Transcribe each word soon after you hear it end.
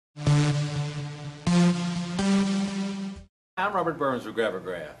I'm Robert Burns with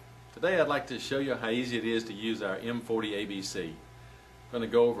Gravograph. Today I'd like to show you how easy it is to use our M40ABC. I'm going to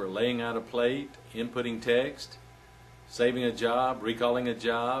go over laying out a plate, inputting text, saving a job, recalling a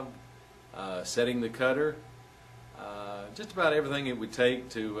job, setting the cutter, just about everything it would take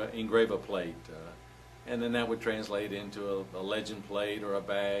to engrave a plate. And then that would translate into a legend plate or a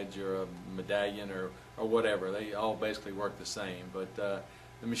badge or a medallion or whatever. They all basically work the same, but the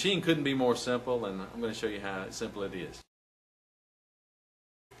machine couldn't be more simple, and I'm going to show you how simple it is.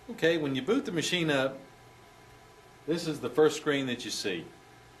 Okay, when you boot the machine up, this is the first screen that you see.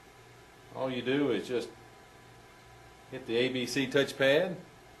 All you do is just hit the ABC touchpad.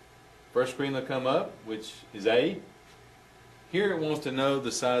 First screen will come up, which is A. Here it wants to know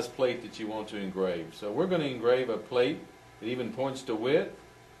the size plate that you want to engrave. So we're going to engrave a plate that even points to width.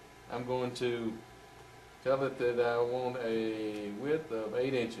 I'm going to tell it that I want a width of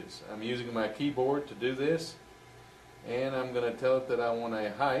 8 inches. I'm using my keyboard to do this. And I'm going to tell it that I want a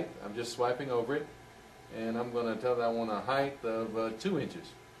height. I'm just swiping over it. And I'm going to tell it I want a height of 2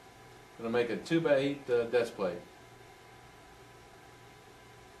 inches. I'm going to make a 2 by 8 desk plate.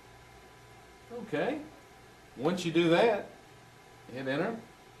 Okay. Once you do that, hit enter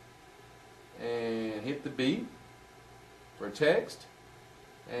and hit the B for text.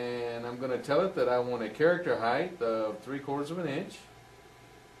 And I'm going to tell it that I want a character height of 3/4 of an inch.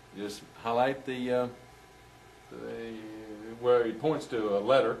 Just highlight where it points to a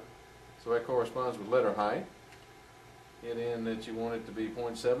letter, so that corresponds with letter height. Hit in that you want it to be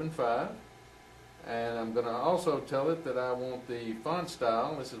 0.75, and I'm going to also tell it that I want the font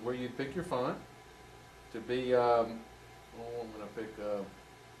style. This is where you pick your font to be. I'm going to pick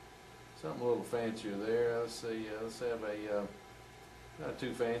something a little fancier there. Let's see. Let's have a not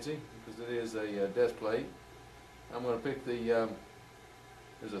too fancy because it is a desk plate. I'm going to pick the.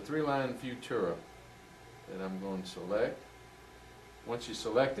 There's a 3-line Futura that I'm going to select. Once you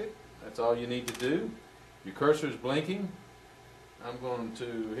select it, that's all you need to do. Your cursor is blinking. I'm going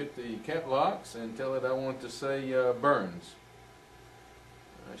to hit the cap locks and tell it I want to say Burns.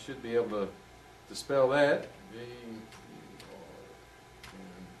 I should be able to spell that. B-U-R-N-S.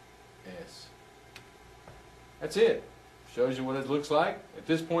 That's it. Shows you what it looks like. At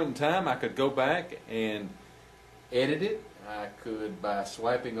this point in time, I could go back and edit it. I could, by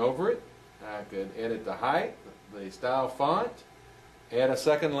swiping over it, I could edit the height, the style font, add a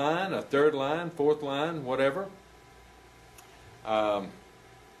second line, a third line, fourth line, whatever.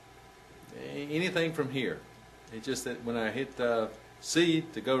 Anything from here. It's just that when I hit C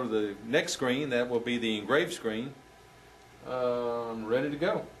to go to the next screen, that will be the engraved screen, I'm ready to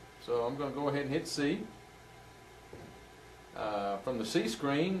go. So I'm going to go ahead and hit C. From the C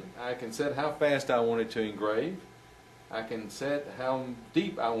screen, I can set how fast I want it to engrave. I can set how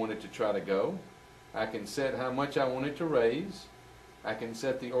deep I want it to try to go. I can set how much I want it to raise. I can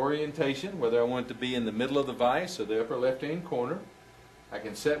set the orientation, whether I want it to be in the middle of the vise or the upper left-hand corner. I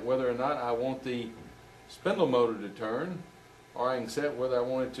can set whether or not I want the spindle motor to turn, or I can set whether I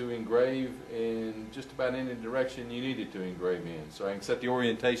want it to engrave in just about any direction you need it to engrave in. So I can set the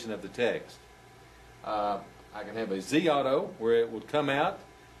orientation of the text. I can have a Z auto where it will come out,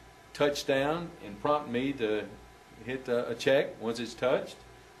 touch down, and prompt me to hit a check once it's touched.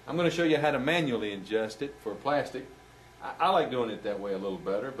 I'm going to show you how to manually adjust it for plastic. I like doing it that way a little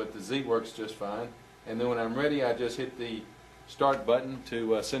better, but the Z works just fine. And then when I'm ready, I just hit the start button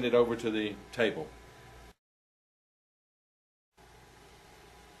to send it over to the table.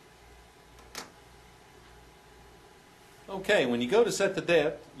 Okay, when you go to set the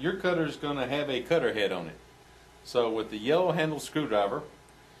depth, your cutter is going to have a cutter head on it. So with the yellow handle screwdriver,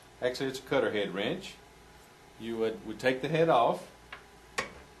 actually it's a cutter head wrench, you would take the head off,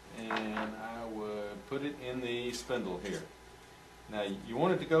 and I would put it in the spindle here. Now you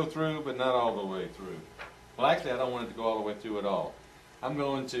want it to go through, but not all the way through. Well, actually I don't want it to go all the way through at all. I'm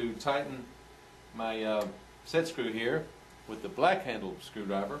going to tighten my set screw here with the black handle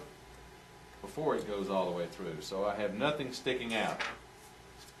screwdriver before it goes all the way through, so I have nothing sticking out.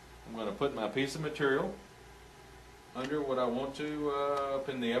 I'm going to put my piece of material under what I want to up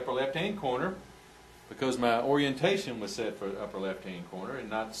in the upper left hand corner, because my orientation was set for upper left hand corner and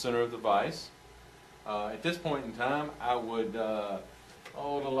not center of the vise. At this point in time I would, a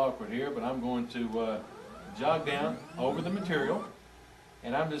little awkward here, but I'm going to jog down over the material,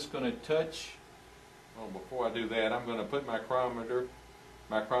 and I'm just going to touch, before I do that I'm going to put my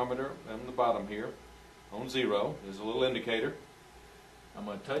micrometer on the bottom here on 0. There's a little indicator. I'm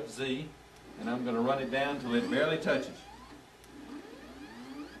going to touch Z, and I'm going to run it down until it barely touches.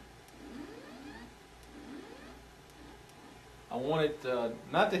 I want it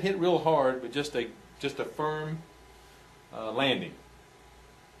not to hit real hard, but just a firm landing.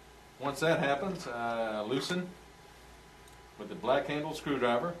 Once that happens, I loosen with the black handled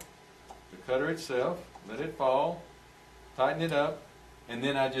screwdriver the cutter itself, let it fall, tighten it up, and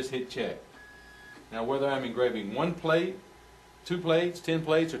then I just hit check. Now whether I'm engraving 1 plate, 2 plates, 10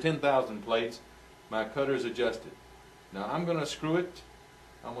 plates, or 10,000 plates, my cutter is adjusted. Now I'm going to screw it,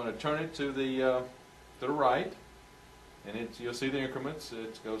 I'm going to turn it to the right, and you'll see the increments.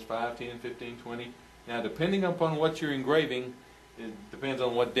 It goes 5, 10, 15, 20. Now depending upon what you're engraving, it depends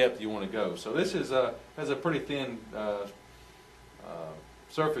on what depth you want to go. So this is has a pretty thin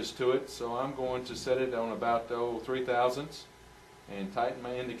surface to it, so I'm going to set it on about 3 thousandths and tighten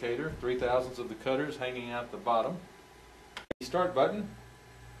my indicator. 3 thousandths of the cutter is hanging out the bottom. Start button,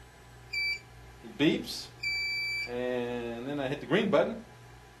 it beeps, and then I hit the green button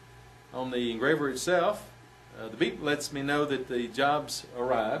on the engraver itself. The beep lets me know that the job's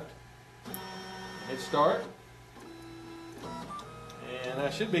arrived. Hit start, and I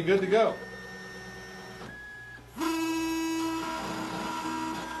should be good to go. And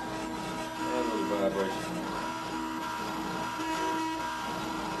a little vibration.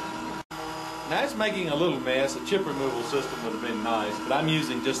 Now it's making a little mess. A chip removal system would have been nice, but I'm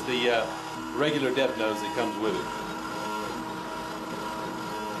using just the regular depth nose that comes with it.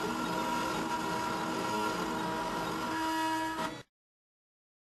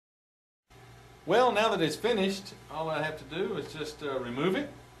 Well, now that it's finished, all I have to do is just remove it,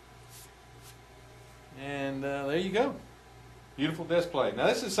 and there you go. Beautiful display. Now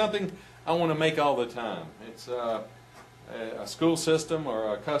this is something I want to make all the time. It's a school system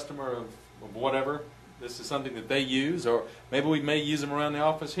or a customer of whatever. This is something that they use, or maybe we may use them around the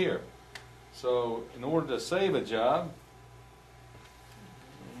office here. So in order to save a job,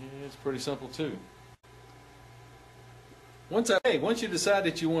 it's pretty simple too. Once you decide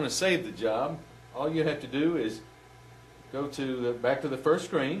that you want to save the job, all you have to do is go to back to the first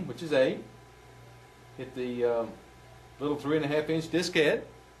screen, which is A, hit the little 3.5-inch diskette,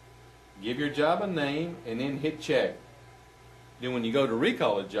 give your job a name, and then hit check. Then when you go to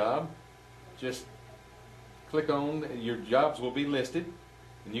recall a job, just click on, your jobs will be listed,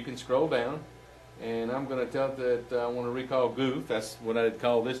 and you can scroll down, and I'm going to tell it that I want to recall Goof. That's what I'd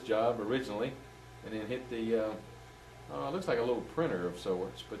call this job originally, and then hit the it looks like a little printer of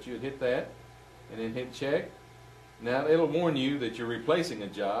sorts, but you'd hit that and then hit check. Now it'll warn you that you're replacing a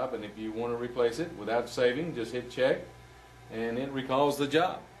job, and if you want to replace it without saving, just hit check and it recalls the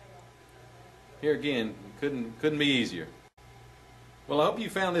job. Here again, couldn't be easier. Well, I hope you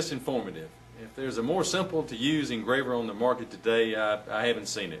found this informative. If there's a more simple to use engraver on the market today, I haven't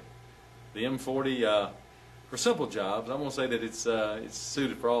seen it. The M40 for simple jobs, I won't say that it's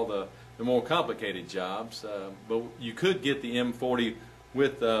suited for all the more complicated jobs, but you could get the M40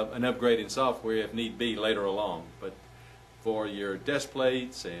 with an upgrade in software if need be later along. But for your desk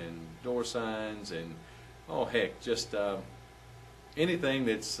plates and door signs and oh heck, just anything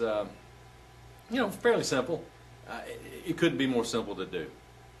that's fairly simple, it couldn't be more simple to do.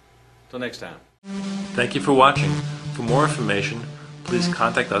 Till next time. Thank you for watching. For more information, please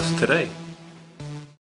contact us today.